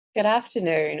Good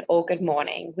afternoon or good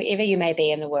morning, wherever you may be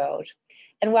in the world,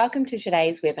 and welcome to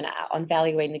today's webinar on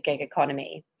valuing the gig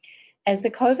economy. As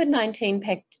the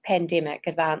COVID-19 pandemic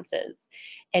advances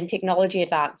and technology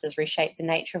advances reshape the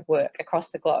nature of work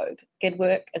across the globe, gig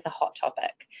work is a hot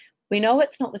topic. We know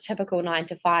it's not the typical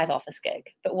 9-to-5 office gig,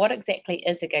 but what exactly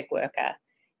is a gig worker?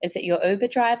 Is it your Uber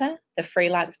driver, the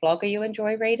freelance blogger you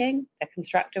enjoy reading, the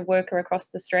constructive worker across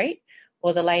the street,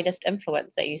 or the latest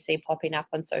influencer you see popping up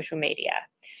on social media?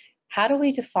 How do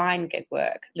we define gig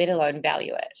work, let alone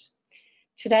value it?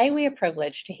 Today, we are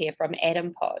privileged to hear from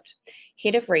Adam Podd,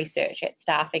 Head of Research at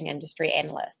Staffing Industry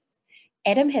Analysts.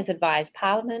 Adam has advised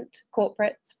Parliament,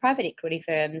 corporates, private equity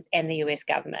firms, and the US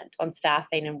government on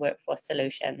staffing and workforce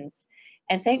solutions.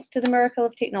 And thanks to the miracle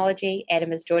of technology,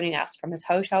 Adam is joining us from his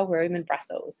hotel room in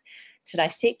Brussels to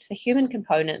dissect the human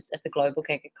components of the global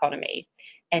gig economy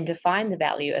and define the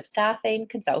value of staffing,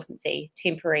 consultancy,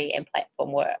 temporary, and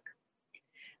platform work.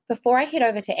 Before I head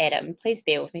over to Adam, please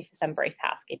bear with me for some brief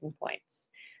housekeeping points.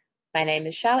 My name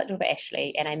is Charlotte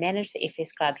Dawber-Ashley and I manage the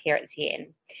FS Club here at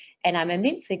ZN. And I'm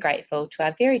immensely grateful to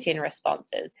our very generous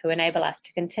sponsors who enable us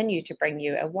to continue to bring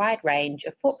you a wide range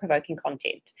of thought-provoking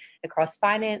content across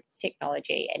finance,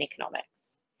 technology, and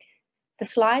economics. The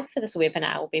slides for this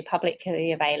webinar will be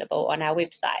publicly available on our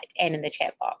website and in the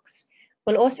chat box.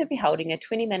 We'll also be holding a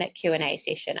 20-minute Q&A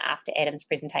session after Adam's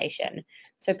presentation,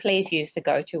 so please use the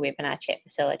GoToWebinar chat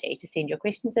facility to send your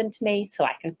questions in to me so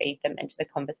I can feed them into the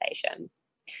conversation.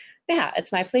 Now,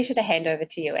 it's my pleasure to hand over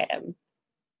to you, Adam.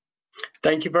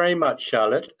 Thank you very much,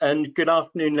 Charlotte, and good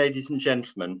afternoon, ladies and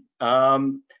gentlemen.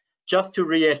 Just to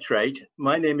reiterate,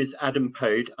 my name is Adam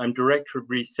Podd. I'm Director of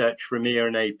Research for EMEA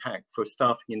and APAC for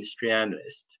Staffing Industry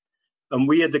Analyst, and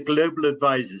we are the global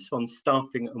advisors on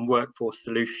staffing and workforce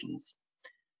solutions.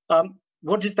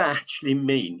 What does that actually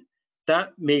mean?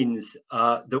 That means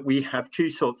that we have two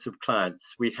sorts of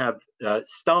clients. We have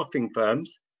staffing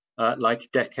firms like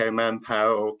Adecco,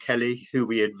 Manpower, or Kelly, who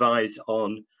we advise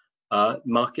on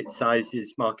market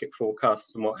sizes, market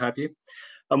forecasts, and what have you.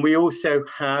 And we also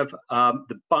have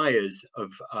the buyers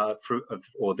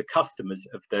or the customers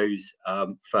of those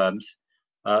firms,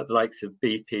 the likes of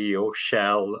BP or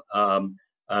Shell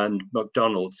and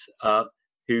McDonald's,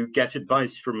 who get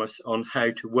advice from us on how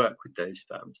to work with those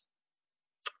firms.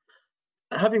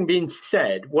 Having been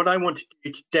said, what I want to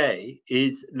do today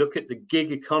is look at the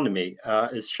gig economy,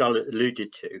 as Charlotte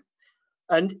alluded to.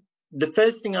 And the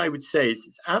first thing I would say is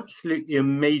it's absolutely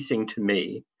amazing to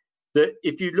me that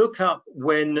if you look up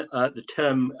when the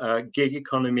term gig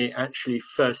economy actually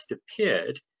first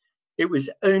appeared, it was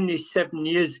only 7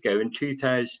 years ago in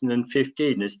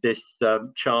 2015, as this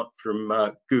chart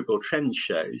from Google Trends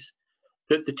shows,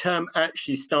 that the term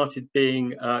actually started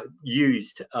being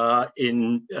used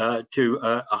to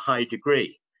a high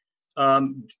degree.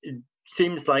 It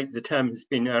seems like the term has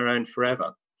been around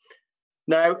forever.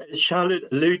 Now, as Charlotte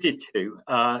alluded to,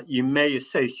 you may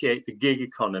associate the gig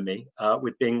economy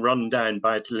with being run down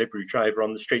by a delivery driver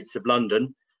on the streets of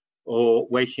London or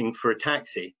waiting for a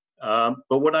taxi. But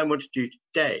what I want to do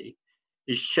today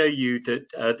is show you that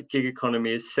the gig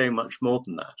economy is so much more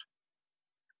than that.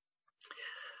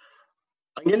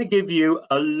 I'm going to give you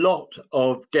a lot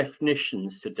of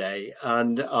definitions today,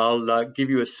 and I'll give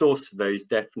you a source for those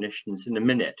definitions in a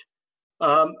minute.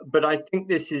 But I think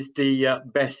this is the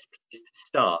best place to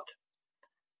start.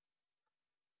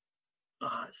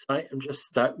 Sorry, I'm just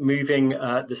moving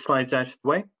the slides out of the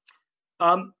way.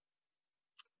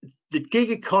 The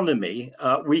gig economy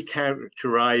we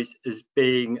characterize as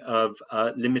being of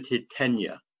limited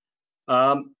tenure.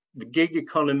 The gig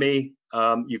economy,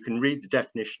 you can read the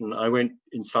definition. I won't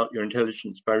insult your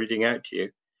intelligence by reading out to you.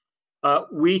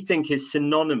 We think is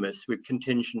synonymous with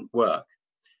contingent work.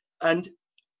 And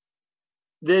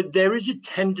there is a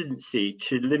tendency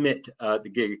to limit the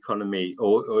gig economy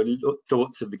or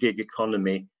thoughts of the gig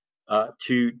economy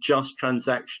to just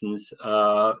transactions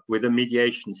with a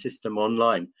mediation system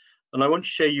online. And I want to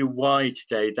show you why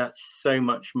today that's so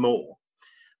much more.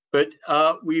 But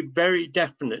we very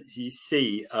definitely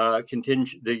see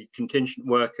the contingent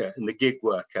worker and the gig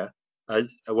worker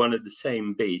as one of the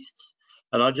same beasts.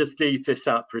 And I'll just leave this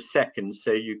up for a second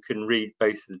so you can read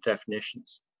both of the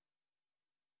definitions.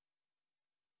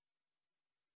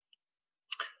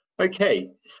 Okay,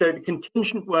 so the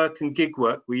contingent work and gig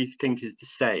work we think is the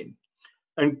same.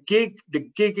 And the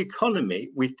gig economy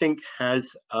we think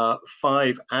has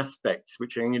 5 aspects,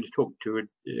 which I'm going to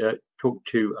talk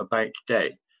to about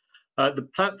today. The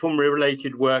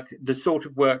platform-related work, the sort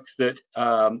of work that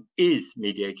is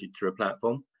mediated through a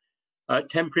platform,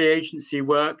 temporary agency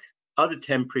work, other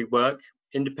temporary work,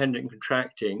 independent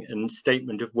contracting, and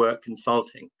statement of work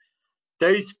consulting.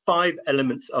 Those 5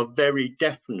 elements are very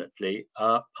definitely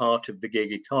part of the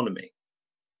gig economy.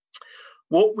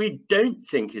 What we don't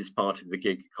think is part of the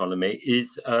gig economy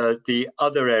is the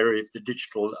other area of the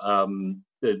digital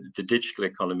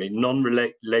economy,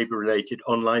 non-labor-related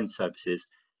online services.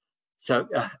 So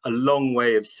a long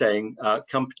way of saying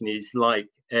companies like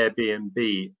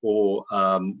Airbnb or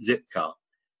Zipcar.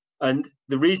 And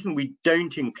the reason we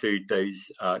don't include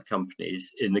those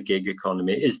companies in the gig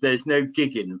economy is there's no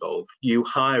gig involved. You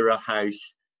hire a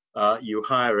house, you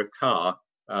hire a car,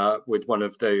 with one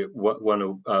of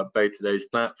both of those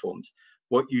platforms.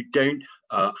 What you don't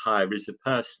hire is a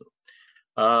person,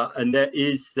 and there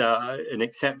is an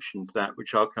exception to that,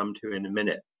 which I'll come to in a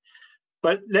minute.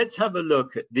 But let's have a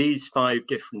look at these 5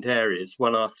 different areas,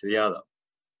 one after the other.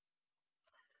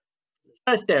 The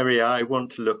first area I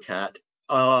want to look at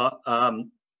are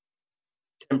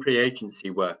temporary agency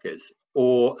workers,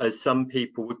 or as some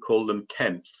people would call them,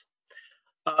 temps.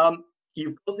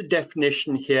 You've got the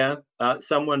definition here,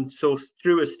 someone sourced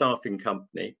through a staffing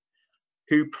company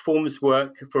who performs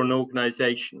work for an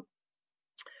organization.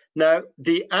 Now,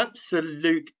 the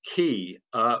absolute key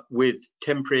with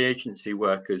temporary agency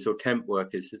workers, or temp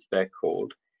workers as they're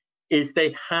called, is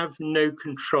they have no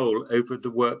control over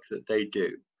the work that they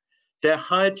do. They're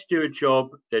hired to do a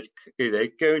job, that they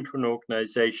go into an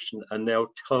organization and they're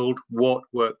told what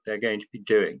work they're going to be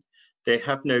doing. They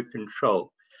have no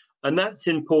control. And that's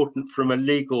important from a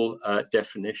legal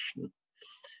definition.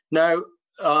 Now,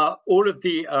 all of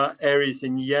the areas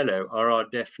in yellow are our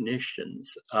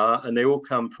definitions, and they all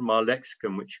come from our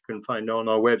lexicon, which you can find on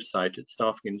our website at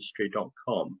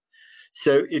staffingindustry.com.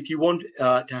 So if you want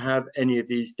to have any of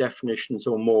these definitions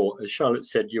or more, as Charlotte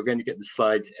said, you're going to get the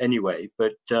slides anyway,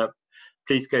 but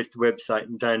please go to the website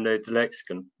and download the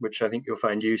lexicon, which I think you'll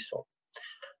find useful.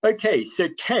 Okay, so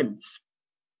temps.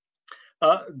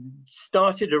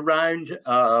 Started around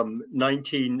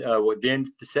the end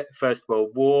of the First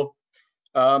World War.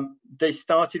 They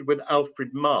started with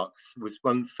Alfred Marks, was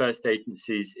one of the first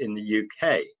agencies in the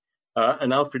UK.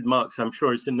 And Alfred Marks, I'm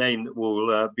sure, is a name that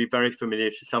will be very familiar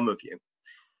to some of you.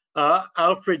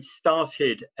 Alfred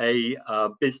started a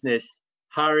business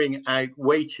hiring out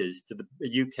waiters to the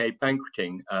UK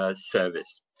banqueting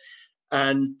service.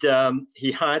 And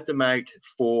he hired them out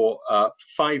for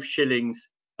 5 shillings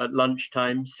at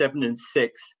lunchtime, 7 and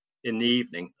 6 in the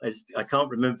evening. I can't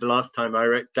remember the last time I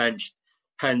wrote down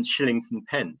pounds, shillings and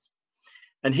pence.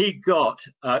 And he got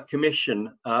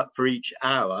commission for each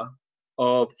hour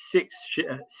of 6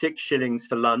 shillings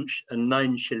for lunch and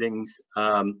 9 shillings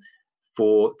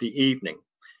for the evening.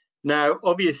 Now,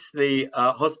 obviously,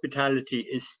 hospitality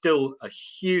is still a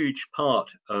huge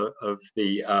part of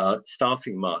the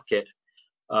staffing market,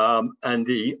 and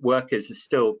the workers are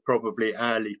still probably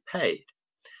hourly paid.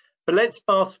 But let's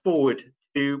fast forward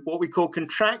to what we call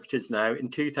contractors now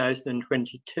in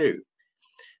 2022.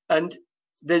 And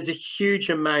there's a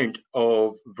huge amount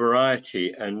of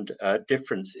variety and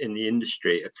difference in the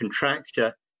industry. A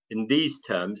contractor in these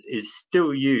terms is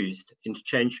still used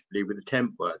interchangeably with a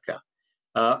temp worker.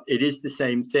 It is the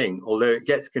same thing, although it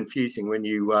gets confusing when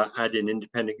you add in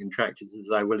independent contractors, as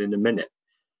I will in a minute.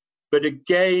 But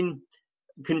again,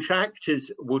 contractors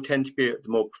will tend to be at the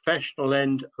more professional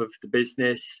end of the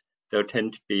business. They'll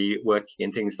tend to be working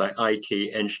in things like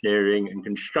IT, engineering, and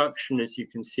construction, as you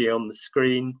can see on the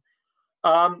screen.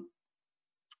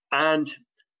 And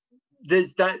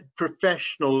there's that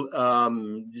professional,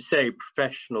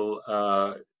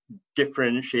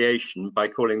 differentiation by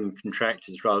calling them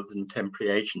contractors rather than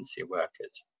temporary agency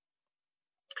workers.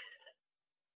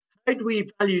 How do we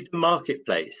value the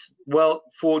marketplace? Well,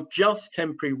 for just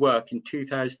temporary work in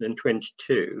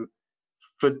 2022,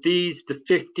 for the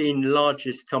 15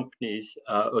 largest companies,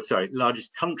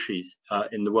 largest countries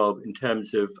in the world in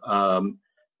terms of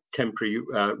temporary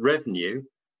revenue,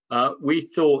 we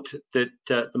thought that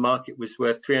the market was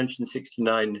worth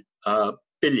 $369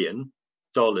 billion,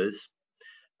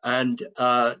 and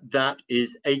that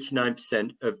is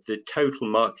 89% of the total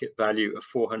market value of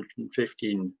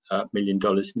 $415 million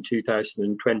in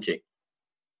 2020.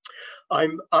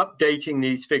 I'm updating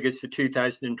these figures for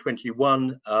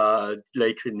 2021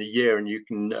 later in the year, and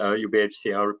you'll be able to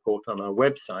see our report on our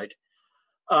website.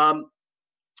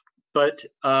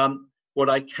 What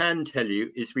I can tell you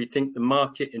is we think the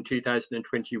market in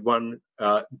 2021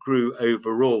 grew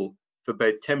overall for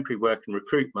both temporary work and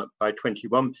recruitment by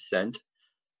 21%,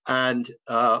 and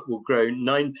will grow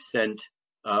 9%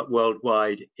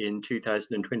 worldwide in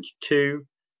 2022,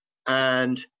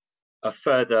 and a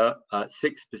further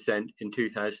 6% in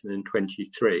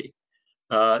 2023.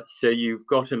 So you've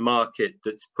got a market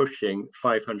that's pushing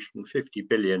 550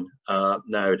 billion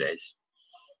nowadays.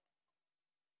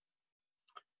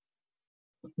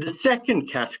 The second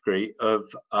category of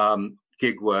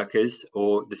gig workers,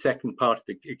 or the second part of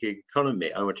the gig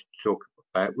economy I wanted to talk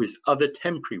about, was other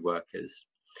temporary workers.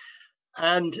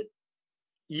 And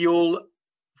you'll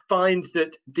find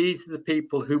that these are the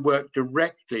people who work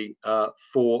directly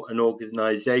for an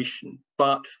organization,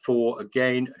 but for,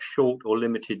 again, a short or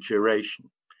limited duration.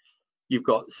 You've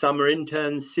got summer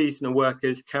interns, seasonal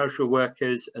workers, casual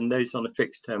workers, and those on a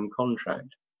fixed term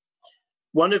contract.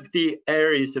 One of the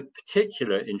areas of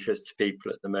particular interest to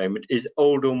people at the moment is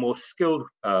older or more skilled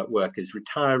workers,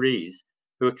 retirees,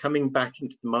 who are coming back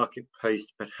into the marketplace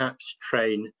to perhaps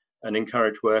train and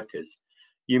encourage workers.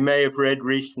 You may have read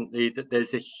recently that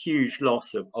there's a huge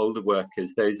loss of older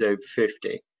workers, those over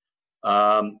 50,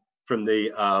 from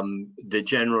the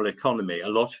general economy. A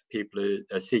lot of people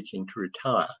are seeking to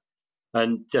retire,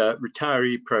 and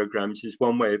retiree programs is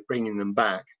one way of bringing them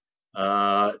back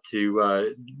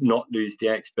to not lose the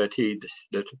expertise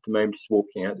that at the moment is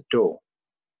walking out the door.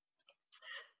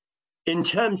 In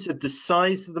terms of the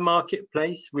size of the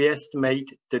marketplace, we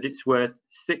estimate that it's worth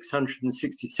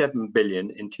 667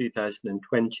 billion in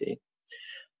 2020.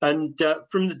 And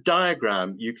from the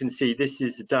diagram, you can see this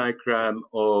is a diagram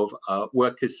of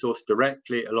workers sourced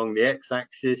directly along the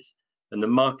x-axis and the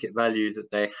market value that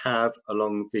they have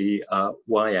along the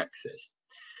y-axis.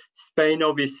 Spain,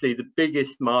 obviously the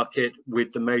biggest market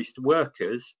with the most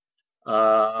workers,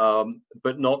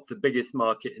 but not the biggest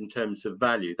market in terms of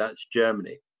value. That's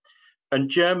Germany. And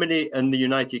Germany and the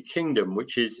United Kingdom,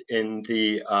 which is in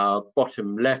the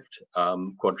bottom left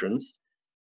quadrants,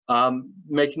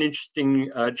 make an interesting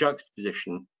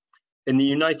juxtaposition. In the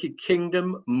United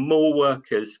Kingdom, more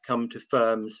workers come to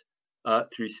firms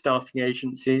through staffing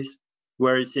agencies,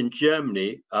 whereas in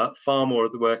Germany, far more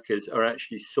of the workers are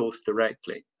actually sourced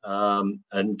directly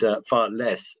and far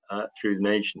less through an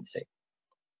agency.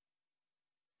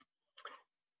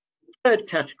 The third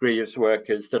category of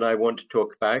workers that I want to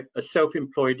talk about are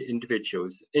self-employed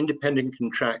individuals, independent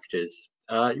contractors.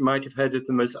 You might have heard of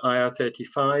them as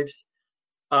IR35s.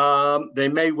 They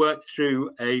may work through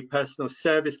a personal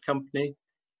service company,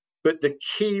 but the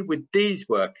key with these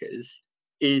workers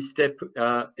is they're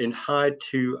hired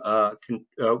to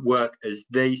work as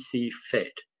they see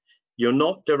fit. You're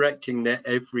not directing their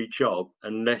every job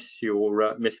unless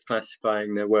you're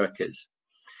misclassifying their workers.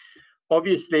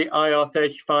 Obviously,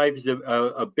 IR35 is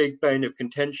a big bone of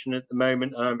contention at the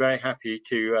moment, and I'm very happy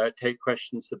to take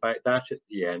questions about that at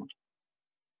the end.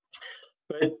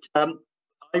 But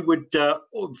I would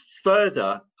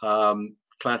further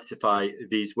classify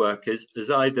these workers as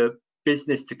either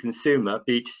business to consumer,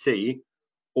 B2C,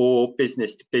 or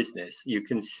business to business. You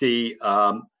can see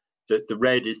that the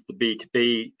red is the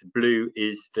B2B, the blue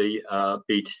is the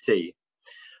B2C.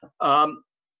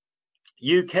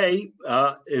 UK,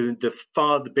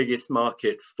 the biggest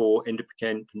market for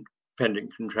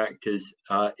independent contractors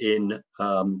in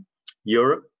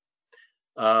Europe,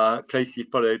 closely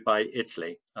followed by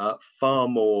Italy. Far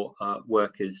more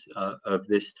workers of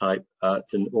this type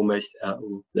than almost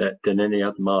than any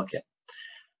other market.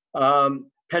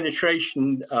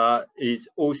 Penetration is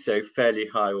also fairly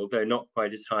high, although not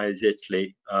quite as high as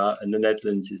Italy, and the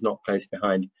Netherlands is not close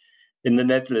behind. In the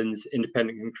Netherlands,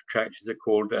 independent contractors are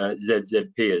called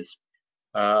ZZP'ers,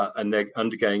 and they're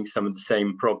undergoing some of the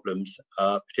same problems,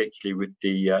 particularly with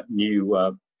the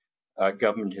new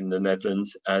government in the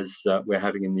Netherlands as we're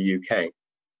having in the UK.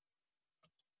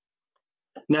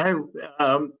 Now,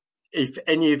 if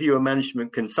any of you are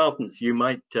management consultants, you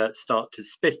might start to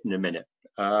spit in a minute,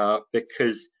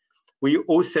 because we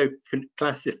also can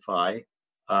classify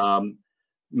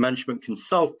management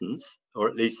consultants, or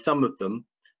at least some of them,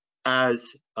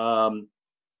 as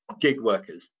gig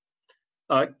workers.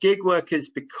 Gig workers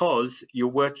because you're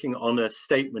working on a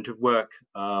statement of work,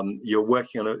 you're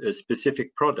working on a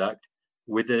specific product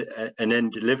with an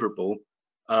end deliverable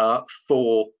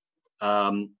for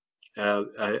an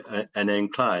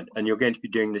end client, and you're going to be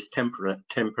doing this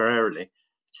temporarily.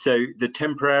 So the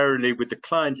temporarily with the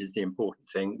client is the important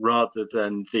thing, rather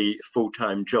than the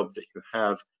full-time job that you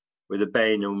have with a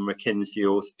Bain or McKinsey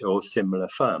or similar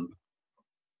firm.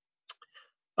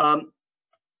 In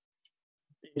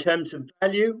terms of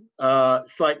value,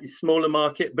 slightly smaller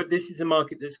market, but this is a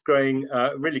market that's growing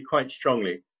really quite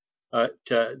strongly at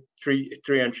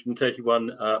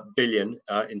 331 billion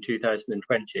in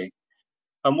 2020.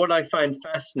 And what I find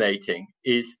fascinating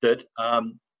is that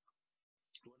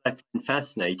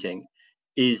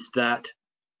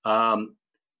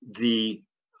the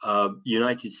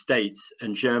United States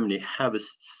and Germany have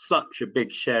such a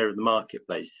big share of the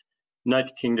marketplace.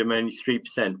 United Kingdom only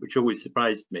 3%, which always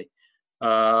surprised me.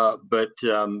 but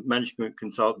management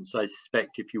consultants, I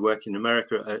suspect, if you work in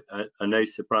America, are no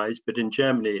surprise. But in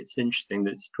Germany, it's interesting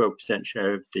that it's 12%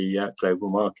 share of the global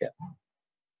market.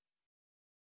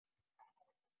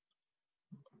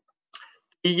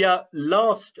 The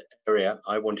last area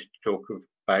I wanted to talk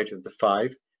about of the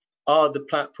 5 are the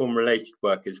platform-related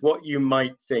workers, what you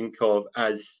might think of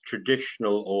as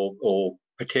traditional or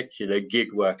particular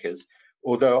gig workers,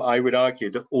 although I would argue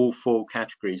that all 4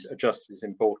 categories are just as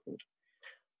important.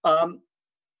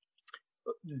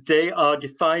 They are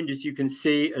defined, as you can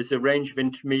see, as a range of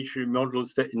intermediary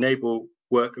models that enable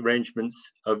work arrangements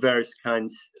of various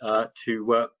kinds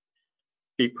to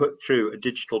be put through a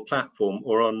digital platform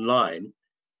or online.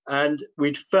 And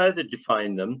we'd further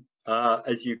define them,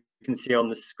 as you can see on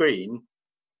the screen,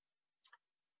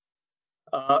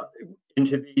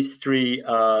 into these 3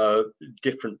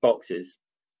 different boxes.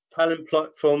 Talent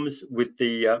platforms with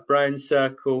the brown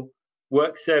circle,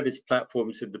 work service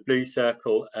platforms with the blue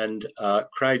circle, and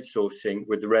crowdsourcing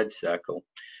with the red circle.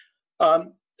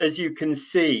 As you can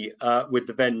see with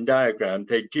the Venn diagram,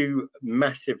 they do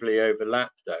massively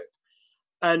overlap though.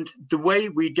 And the way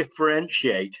we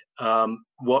differentiate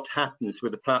what happens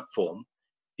with a platform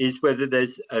is whether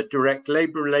there's a direct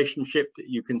labor relationship that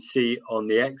you can see on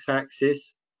the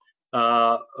x-axis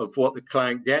of what the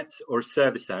client gets, or a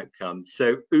service outcome.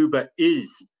 So Uber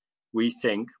is, we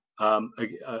think,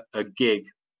 a gig,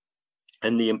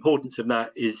 and the importance of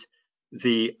that is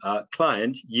the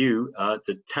client, you,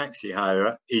 the taxi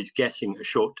hirer, is getting a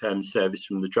short-term service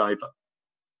from the driver.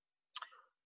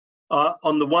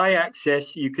 On the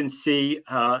y-axis, you can see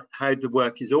how the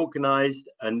work is organized,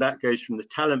 and that goes from the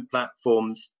talent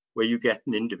platforms where you get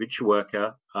an individual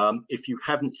worker. If you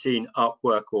haven't seen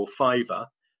Upwork or Fiverr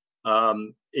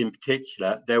in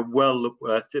particular, they're well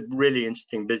worth really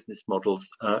interesting business models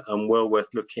and well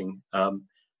worth looking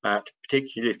at,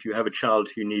 particularly if you have a child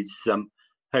who needs some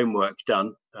homework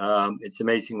done. It's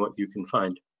amazing what you can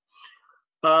find.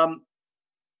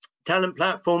 Talent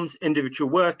platforms,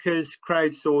 individual workers,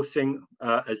 crowdsourcing,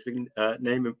 as the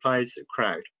name implies, a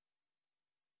crowd.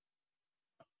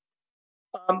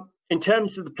 In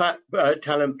terms of the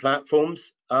talent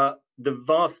platforms, the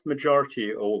vast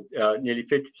majority, or nearly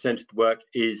 50% of the work,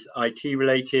 is IT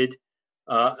related,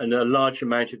 and a large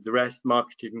amount of the rest,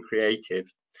 marketing and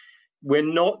creative. We're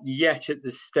not yet at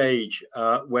the stage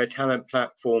where talent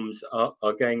platforms are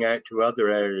going out to other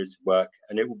areas of work,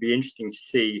 and it will be interesting to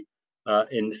see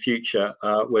in the future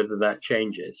whether that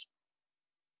changes.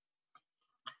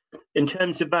 In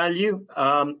terms of value,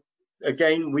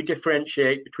 again, we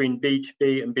differentiate between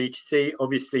B2B and B2C.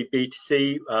 Obviously,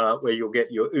 B2C, where you'll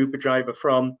get your Uber driver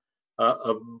from,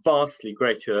 a vastly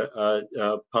greater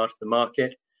part of the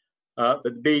market.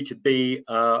 But B2B,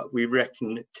 we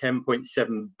reckon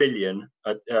 10.7 billion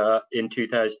in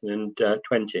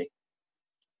 2020.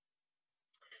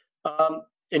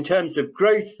 In terms of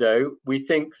growth, though, we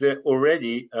think that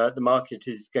already the market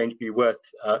is going to be worth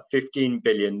 15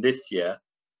 billion this year,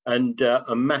 and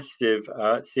a massive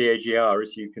CAGR,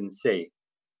 as you can see.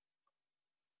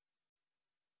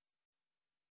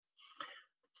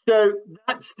 So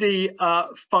that's the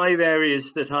 5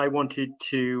 areas that I wanted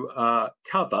to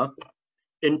cover.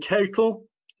 In total,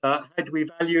 how do we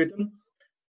value them?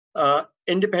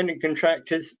 Independent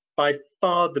contractors, by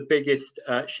far the biggest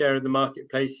share of the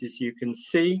marketplace, as you can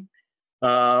see,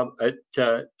 at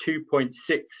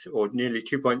 2.6 or nearly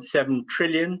 2.7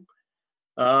 trillion.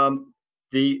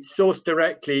 The source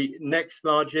directly next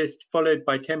largest, followed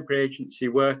by temporary agency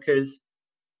workers,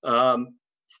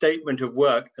 statement of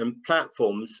work, and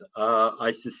platforms.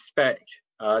 I suspect,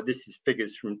 this is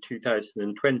figures from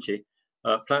 2020,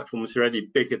 platforms are already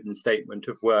bigger than statement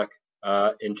of work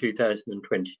in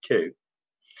 2022.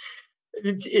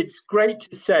 It's great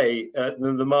to say that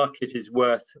the market is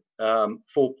worth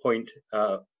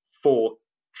 $4.4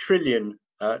 trillion.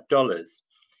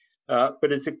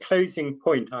 But as a closing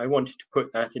point, I wanted to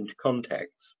put that into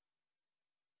context.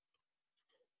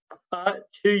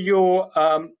 To your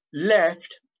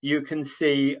left, you can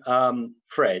see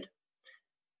Fred.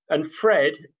 And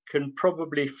Fred can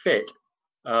probably fit,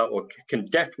 or can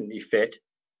definitely fit,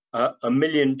 $1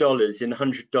 million in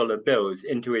 $100 bills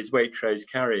into his Waitrose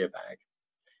carrier bag.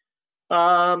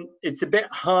 It's a bit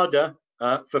harder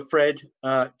for Fred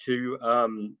to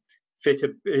fit,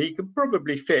 he could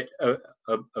probably fit $1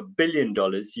 billion.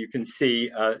 You can see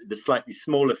the slightly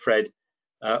smaller Fred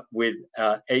with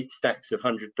 8 stacks of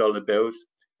 $100 bills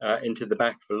into the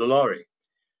back of a lorry.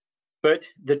 But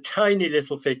the tiny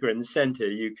little figure in the center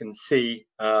you can see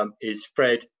is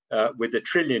Fred with $1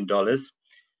 trillion.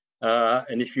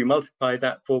 And if you multiply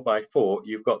that 4 by 4,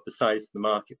 you've got the size of the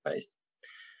marketplace.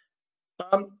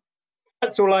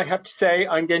 That's all I have to say.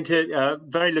 I'm going to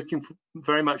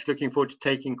very much looking forward to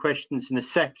taking questions in a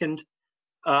second.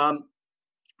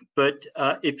 But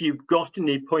if you've got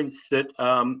any points that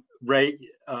sorry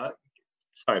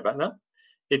about that.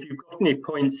 If you've got any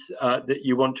points that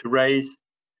you want to raise,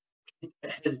 please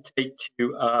don't hesitate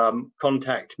to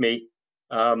contact me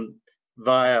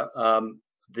via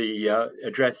the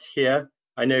address here.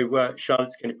 I know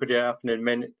Charlotte's going to put it up in a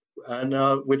minute, and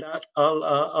with that, I'll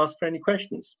ask for any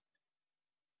questions.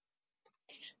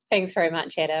 Thanks very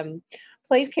much, Adam.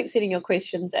 Please keep sending your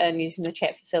questions in using the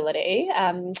chat facility.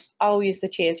 I'll use the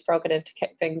chair's prerogative to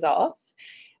kick things off.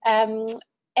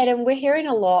 Adam, we're hearing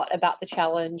a lot about the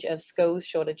challenge of skills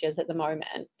shortages at the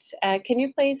moment. Can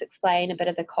you please explain a bit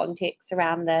of the context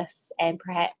around this and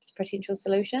perhaps potential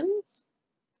solutions?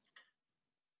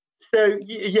 So,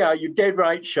 yeah, you're dead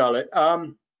right, Charlotte.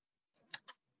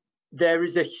 There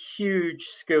is a huge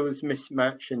skills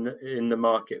mismatch in the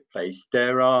marketplace.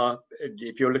 There are,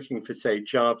 if you're looking for, say,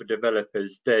 Java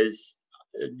developers, there's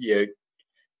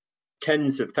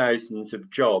tens of thousands of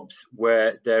jobs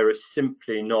where there are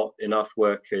simply not enough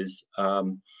workers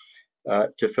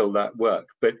to fill that work.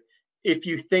 But if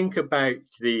you think about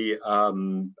the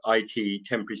IT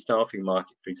temporary staffing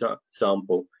market, for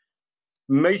example,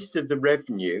 most of the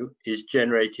revenue is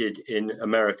generated in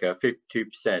America,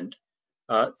 52%.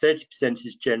 30%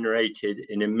 is generated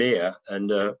in EMEA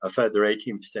and a further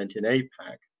 18% in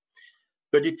APAC.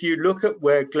 But if you look at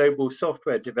where global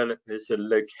software developers are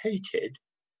located,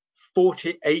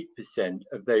 48%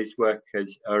 of those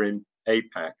workers are in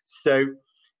APAC. So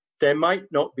there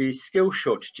might not be skill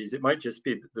shortages. It might just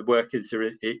be that the workers are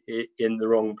in the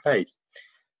wrong place.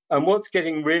 And what's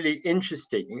getting really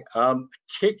interesting,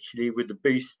 particularly with the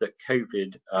boost that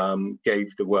COVID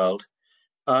gave the world,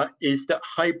 is that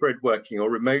hybrid working or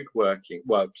remote working,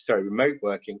 remote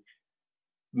working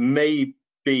may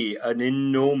be an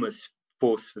enormous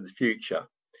force for the future.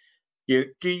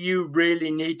 Do you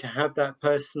really need to have that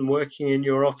person working in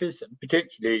your office,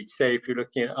 particularly, say, if you're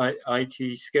looking at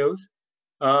IT skills,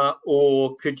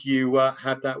 or could you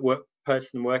have that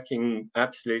person working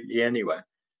absolutely anywhere?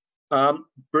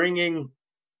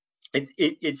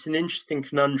 It's an interesting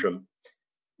conundrum.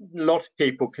 A lot of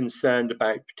people concerned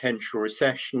about potential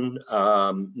recession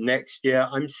next year.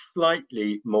 I'm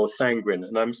slightly more sanguine,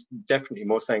 and I'm definitely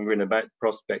more sanguine about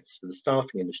prospects for the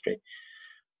staffing industry.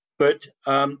 But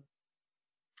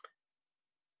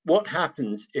what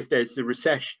happens if there's a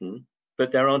recession,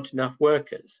 but there aren't enough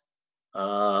workers?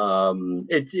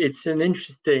 It's an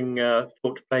interesting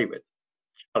thought to play with.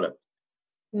 Charlotte.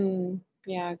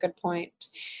 Yeah, good point.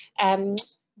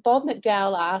 Bob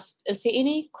McDowell asked, is there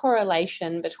any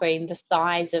correlation between the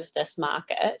size of this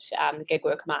market, the gig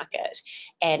worker market,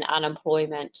 and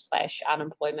unemployment slash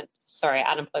employment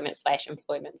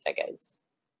figures?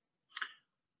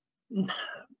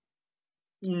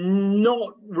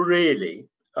 Not really.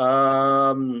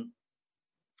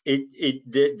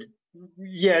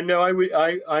 Yeah, no,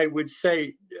 I would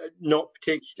say not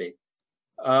particularly.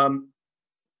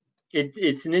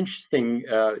 It's an interesting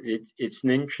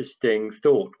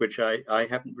thought, which I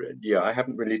haven't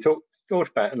really thought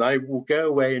about, and I will go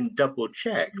away and double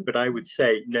check. But I would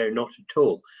say no, not at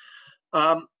all.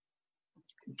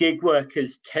 Gig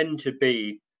workers tend to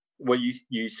be what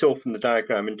you saw from the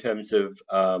diagram in terms of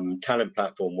talent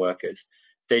platform workers.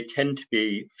 They tend to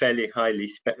be fairly highly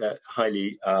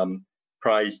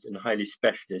prized and highly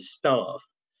specialist staff.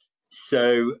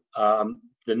 So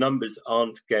the numbers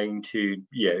aren't going to,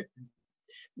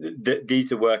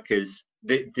 these are workers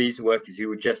who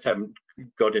we just haven't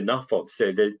got enough of.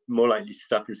 So they're more likely to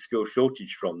suffer a skill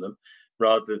shortage from them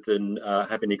rather than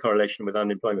have any correlation with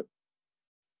unemployment.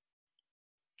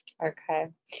 Okay.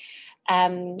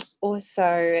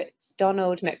 Also,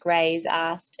 Donald McRae's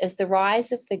asked, is the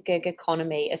rise of the gig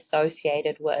economy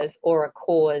associated with or a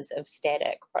cause of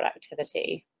static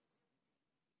productivity?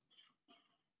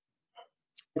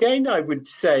 Again, I would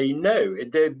say no.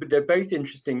 They're both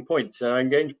interesting points, and I'm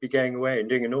going to be going away and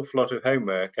doing an awful lot of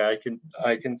homework. I can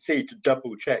see to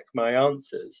double check my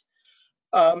answers.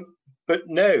 But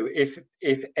no, if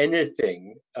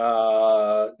anything,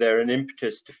 they're an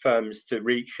impetus to firms to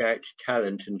reach out to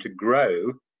talent and to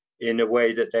grow in a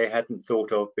way that they hadn't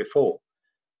thought of before.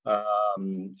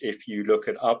 If you look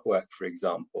at Upwork, for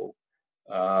example,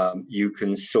 you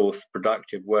can source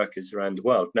productive workers around the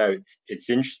world. Now, it's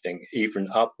interesting, even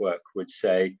Upwork would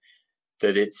say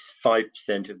that it's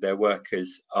 5% of their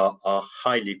workers are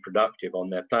highly productive on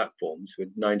their platforms,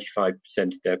 with 95%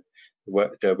 of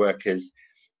their workers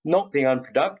not being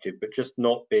unproductive, but just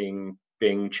not being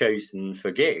chosen for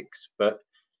gigs. But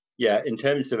yeah, in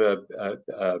terms of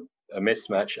a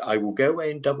mismatch. I will go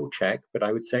away and double check, but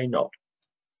I would say not.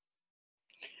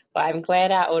 Well, I'm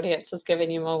glad our audience has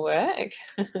given you more work.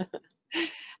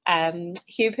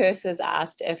 Hugh Purse has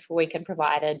asked if we can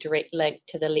provide a direct link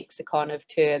to the lexicon of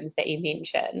terms that you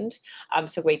mentioned,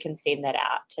 so we can send that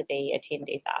out to the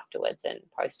attendees afterwards and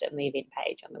post it on the event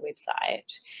page on the website.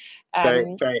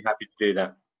 Very happy to do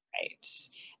that.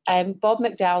 Great. Bob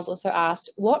McDowell's also asked,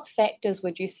 what factors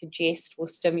would you suggest will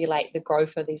stimulate the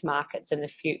growth of these markets in the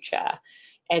future?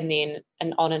 And then,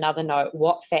 and on another note,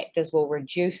 what factors will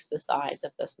reduce the size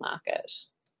of this market?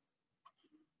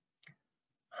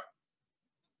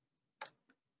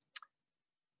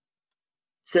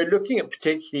 So looking at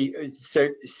particularly,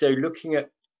 so looking at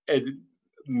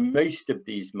most of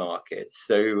these markets,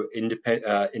 so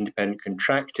independent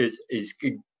contractors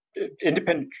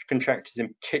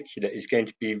in particular is going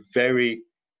to be very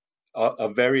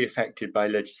affected by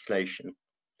legislation.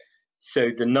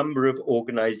 So the number of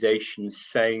organisations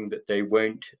saying that they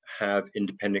won't have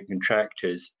independent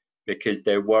contractors because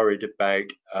they're worried about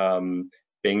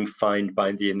being fined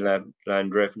by the Inland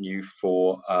Revenue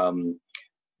for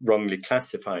wrongly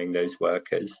classifying those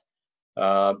workers,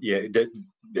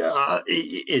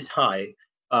 is high.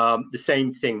 The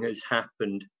same thing has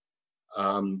happened.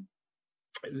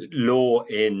 Law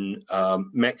in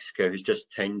Mexico has just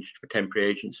changed for temporary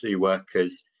agency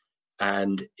workers,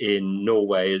 and in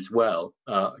Norway as well,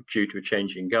 due to a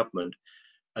change in government,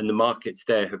 and the markets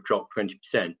there have dropped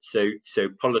 20%. So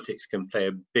politics can play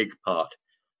a big part.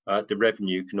 The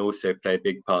revenue can also play a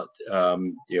big part.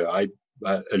 I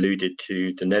alluded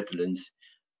to the Netherlands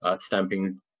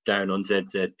stamping down on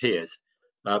ZZPers.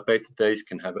 Both of those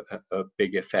can have a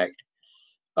big effect.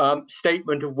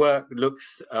 Statement of work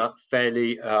looks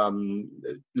fairly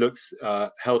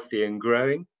healthy and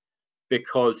growing,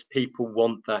 because people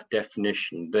want that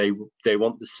definition. They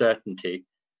want the certainty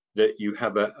that you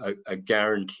have a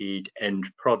guaranteed end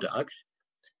product,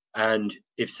 and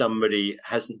if somebody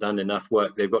hasn't done enough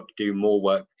work, they've got to do more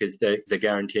work because they're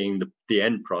guaranteeing the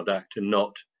end product and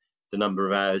not the number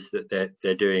of hours that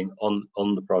they're doing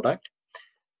on the product.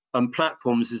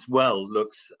 Platforms as well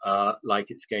looks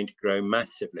like it's going to grow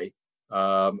massively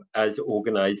as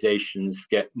organizations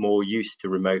get more used to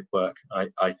remote work.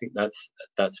 I think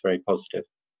that's very positive.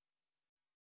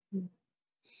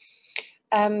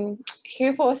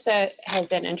 Hugh also has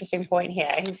an interesting point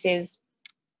here. He says,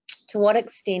 to what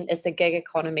extent is the gig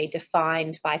economy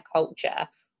defined by culture,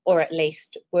 or at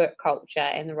least work culture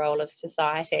and the role of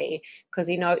society? Because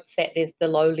he notes that there's the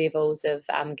low levels of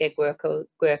gig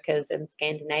workers in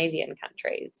Scandinavian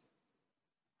countries.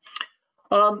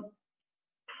 Well,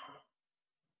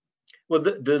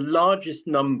 the largest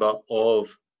number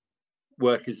of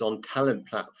workers on talent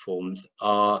platforms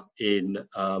are in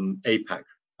APAC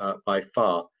by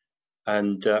far.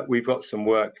 And we've got some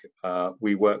work.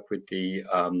 We work with the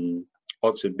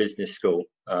Oxford Business School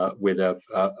with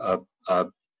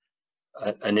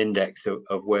an index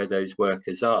of where those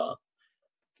workers are.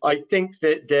 I think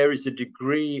that there is a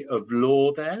degree of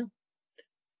law there,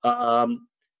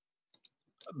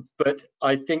 but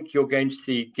I think you're going to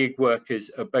see gig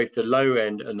workers at both the low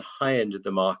end and high end of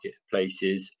the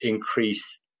marketplaces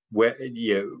increase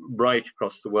right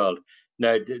across the world.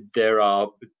 Now, there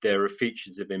are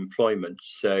features of employment.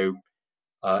 So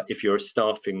if you're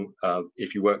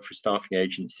if you work for a staffing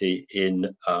agency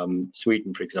in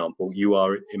Sweden, for example, you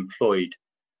are employed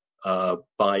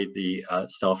by the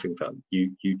staffing firm.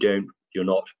 You're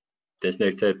not. There's no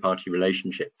third-party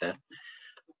relationship there,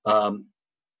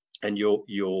 and you're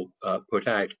put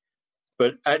out.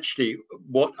 But actually,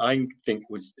 what I think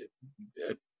was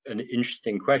an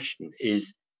interesting question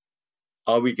is,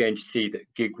 are we going to see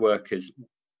that gig workers,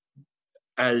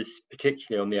 as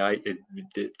particularly on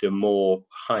the more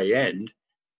high end,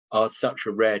 are such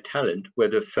a rare talent,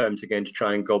 whether firms are going to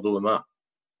try and gobble them up?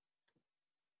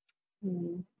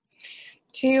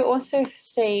 Do you also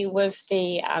see, with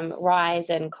the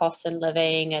rise in cost of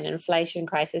living and inflation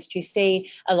crisis, do you see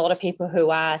a lot of people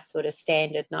who are sort of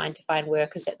standard 9-to-5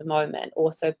 workers at the moment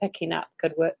also picking up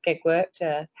gig work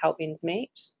to help ends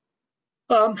meet?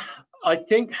 I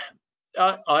think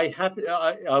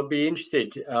I'll be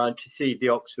interested to see the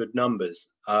Oxford numbers.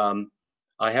 I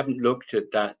haven't looked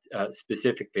at that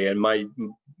specifically, and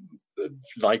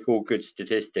like all good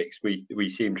statistics, we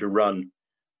seem to run,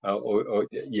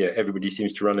 everybody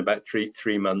seems to run about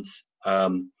three months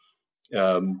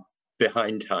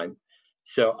behind time.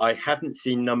 So I haven't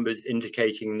seen numbers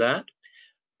indicating that,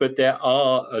 but there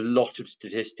are a lot of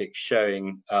statistics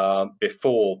showing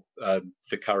before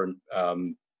the current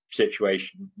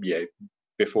situation,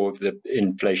 before the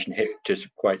inflation hit to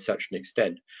quite such an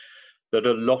extent, that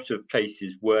a lot of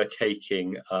places were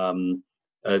taking a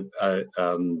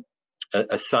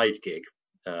side gig,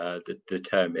 the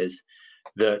term is,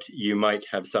 that you might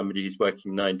have somebody who's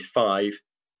working 9 to 5,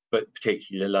 but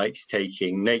particularly likes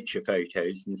taking nature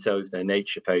photos and sells their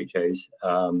nature photos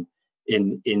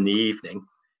in the evening.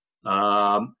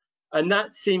 And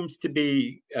that seems to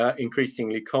be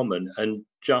increasingly common, and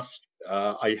just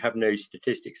I have no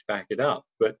statistics to back it up,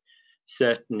 but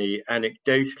certainly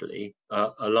anecdotally,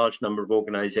 a large number of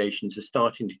organizations are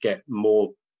starting to get more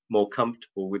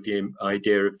comfortable with the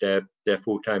idea of their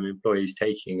full-time employees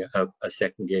taking a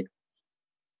second gig.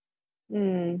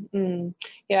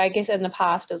 Yeah, I guess in the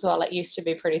past as well, it used to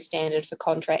be pretty standard for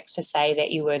contracts to say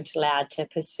that you weren't allowed to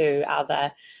pursue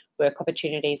other work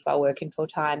opportunities while working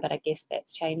full-time, but I guess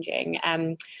that's changing.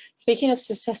 Speaking of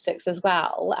statistics as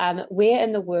well, where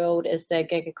in the world is the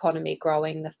gig economy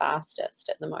growing the fastest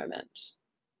at the moment?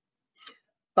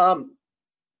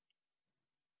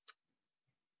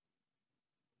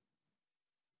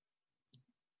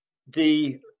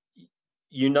 The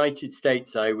United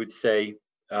States, I would say,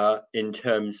 in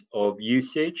terms of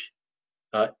usage,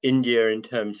 India in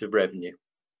terms of revenue.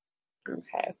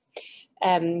 Okay.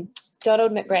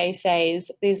 Donald McRae says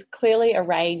there's clearly a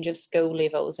range of skill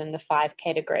levels in the 5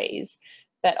 categories,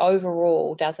 but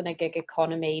overall, doesn't a gig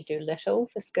economy do little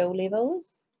for skill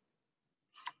levels?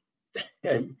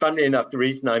 And funnily enough, the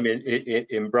reason I'm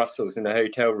in Brussels in a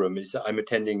hotel room is that I'm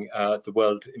attending the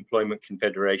World Employment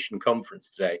Confederation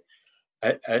conference today.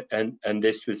 And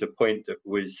this was a point that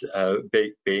was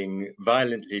being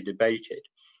violently debated.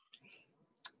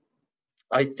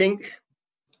 I think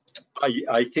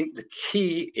the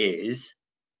key is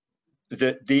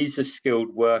that these are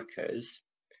skilled workers,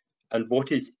 and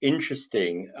what is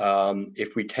interesting,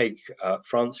 if we take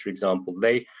France for example,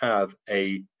 they have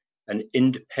an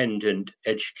independent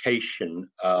education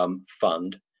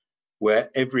fund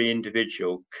where every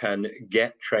individual can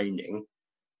get training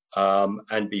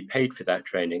and be paid for that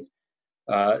training.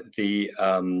 The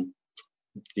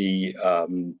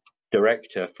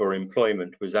director for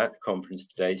employment was at the conference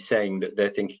today saying that they're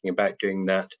thinking about doing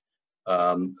that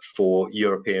for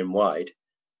European-wide,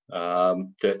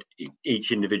 that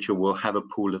each individual will have a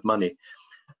pool of money.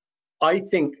 I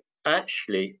think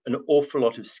actually an awful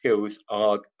lot of skills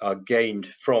are gained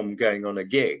from going on a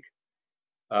gig.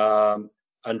 And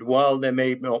while there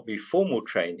may not be formal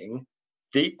training,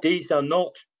 these are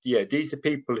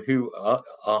people who are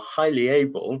highly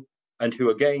able and who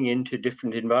are going into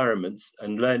different environments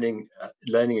and learning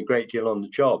a great deal on the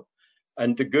job.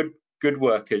 And the good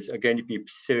workers are going to be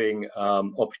pursuing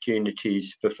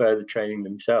opportunities for further training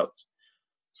themselves.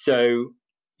 So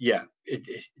yeah,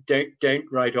 don't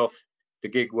write off the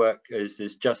gig workers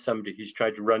as just somebody who's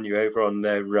tried to run you over on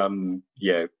their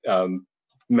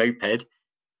moped,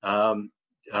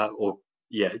 or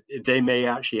they may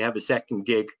actually have a second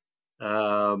gig,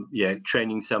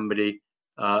 training somebody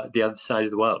the other side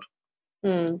of the world.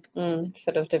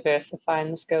 Sort of diversifying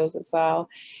the skills as well.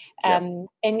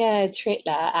 Inga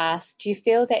Tretler asked, do you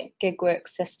feel that gig work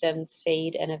systems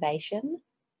feed innovation?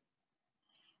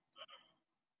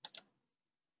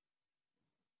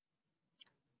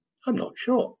 I'm not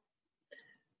sure.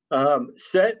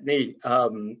 Certainly,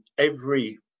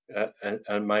 every,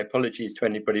 and my apologies to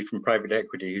anybody from private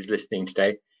equity who's listening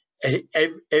today,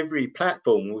 every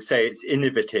platform will say it's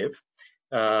innovative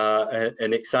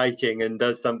and exciting and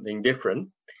does something different.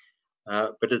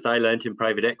 But as I learned in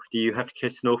private equity, you have to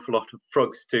kiss an awful lot of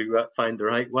frogs to find the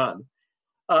right one.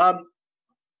 I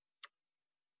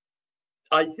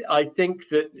think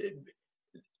that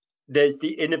there's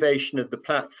the innovation of the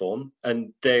platform,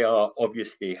 and they are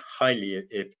obviously highly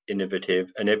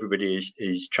innovative, and everybody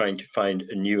is trying to find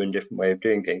a new and different way of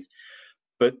doing things.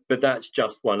 But that's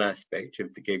just one aspect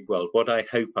of the gig world. What I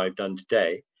hope I've done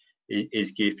today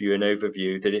is give you an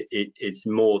overview that it's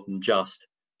more than just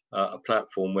a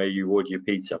platform where you order your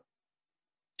pizza.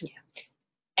 Yeah,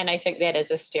 and I think that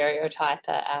is a stereotype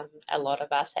a lot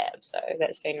of us have, so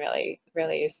that's been really,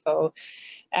 really useful.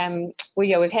 Well,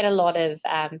 yeah, we've had a lot of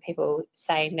people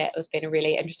saying that it's been a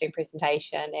really interesting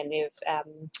presentation and they've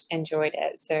enjoyed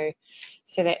it, so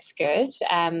that's good.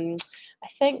 I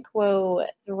think we'll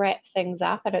wrap things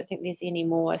up. I don't think there's any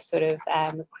more sort of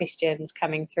questions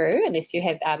coming through, unless you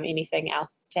have anything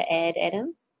else to add,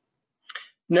 Adam.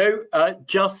 No,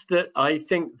 just that I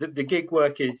think that the gig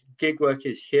work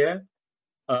is here.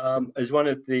 As one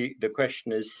of the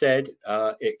questioners said,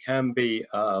 it can be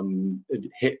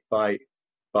hit by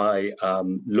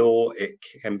law, it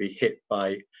can be hit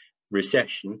by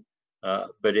recession,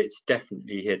 but it's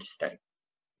definitely here to stay.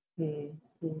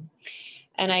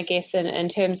 And I guess in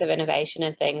terms of innovation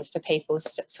and things for people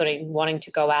sort of wanting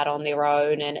to go out on their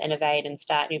own and innovate and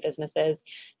start new businesses,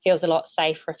 feels a lot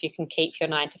safer if you can keep your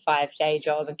 9-to-5 day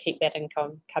job and keep that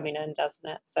income coming in, doesn't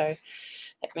it? So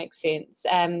that makes sense.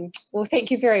 Well, thank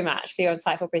you very much for your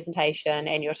insightful presentation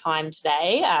and your time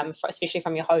today, especially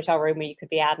from your hotel room where you could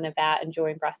be out and about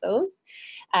enjoying Brussels.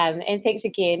 And thanks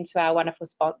again to our wonderful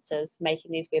sponsors for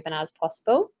making these webinars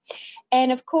possible.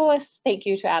 And of course, thank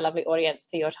you to our lovely audience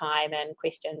for your time and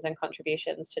questions and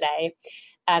contributions today.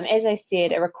 As I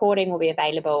said, a recording will be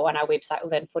available on our website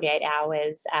within 48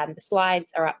 hours. The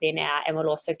slides are up there now, and we'll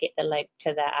also get the link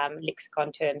to the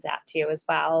lexicon terms out to you as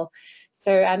well.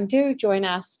 So do join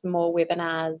us for more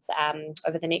webinars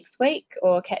over the next week,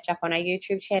 or catch up on our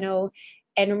YouTube channel.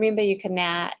 And remember, you can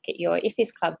now get your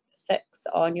FS Club fix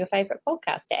on your favourite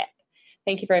podcast app.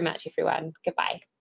 Thank you very much, everyone. Goodbye.